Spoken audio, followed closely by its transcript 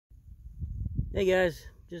Hey guys,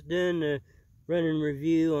 just doing a running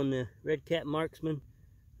review on the redcat marksman.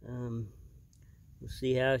 We'll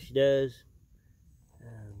see how she does.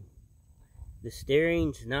 The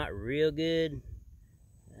steering's not real good,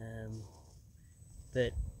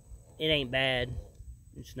 but it ain't bad.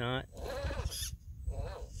 It's not.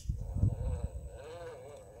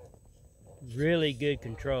 Really good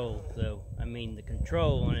control though. I mean, the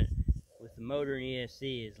control on it with the motor and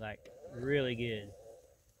ESC is like really good.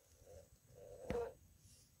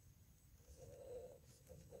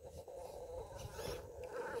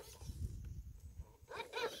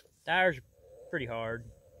 Tires are pretty hard.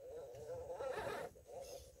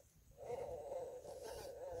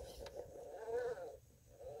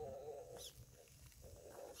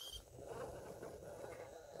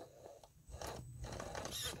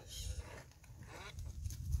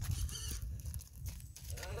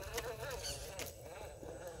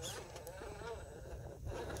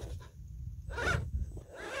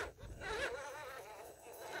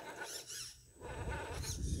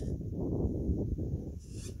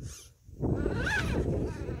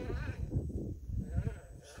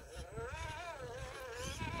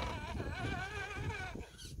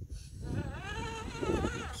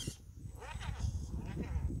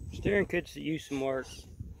 Steering could use some work,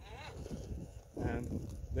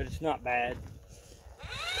 but it's not bad.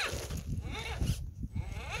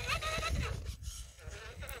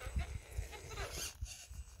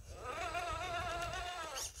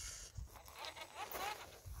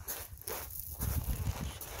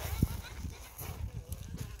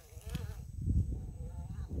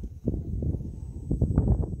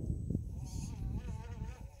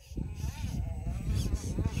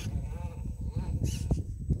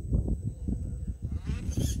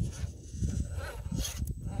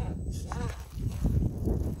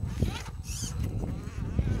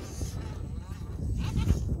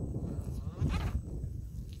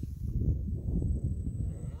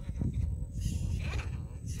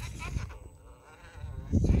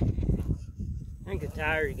 I think the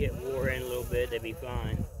tires get wore in a little bit, they'd be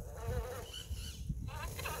fine.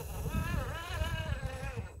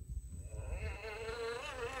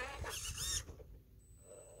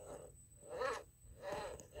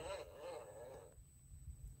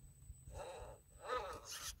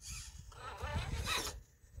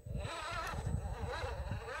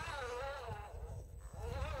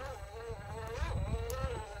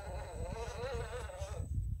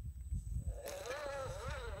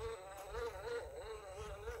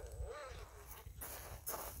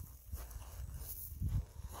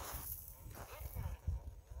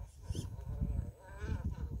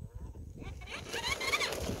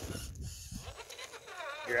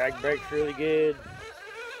 Drag brake's really good.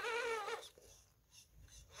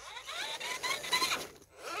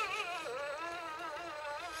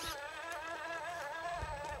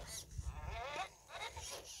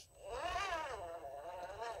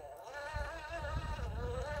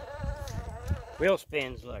 Wheel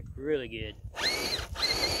spins look really good.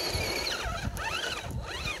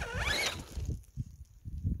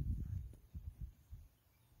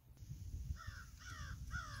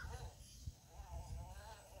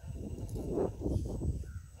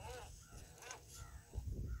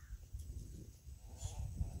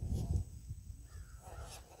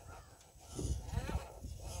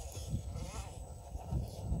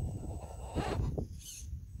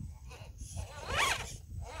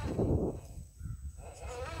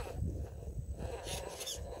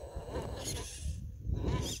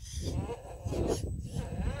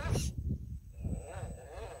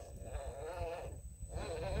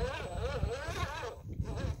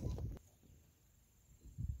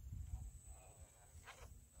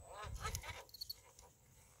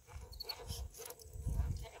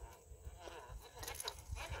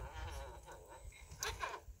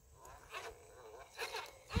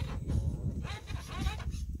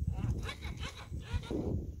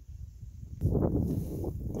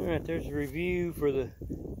 Alright, there's a review for the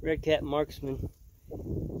redcat marksman.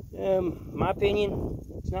 My opinion,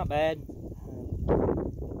 it's not bad.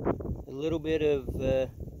 A little bit of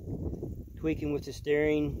tweaking with the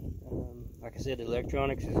steering. Like I said, the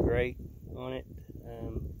electronics is great on it.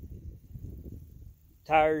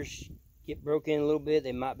 Tires get broken a little bit,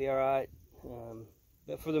 they might be alright.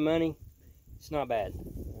 But for the money, it's not bad.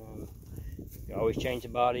 You can always change the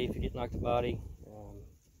body if you didn't like the body.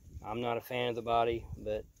 I'm not a fan of the body,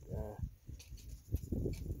 but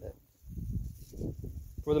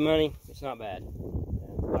for the money, it's not bad.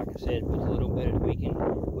 Like I said, with a little bit of tweaking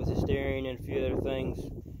with the steering and a few other things,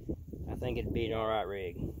 I think it'd be an alright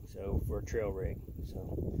rig. So for a trail rig.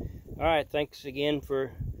 So, alright, thanks again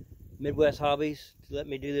for Midwest Hobbies to let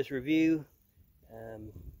me do this review.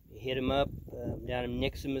 hit them up down in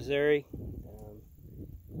Nixon, Missouri.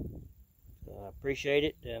 So I appreciate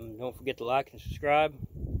it. Don't forget to like and subscribe.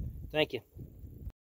 Thank you.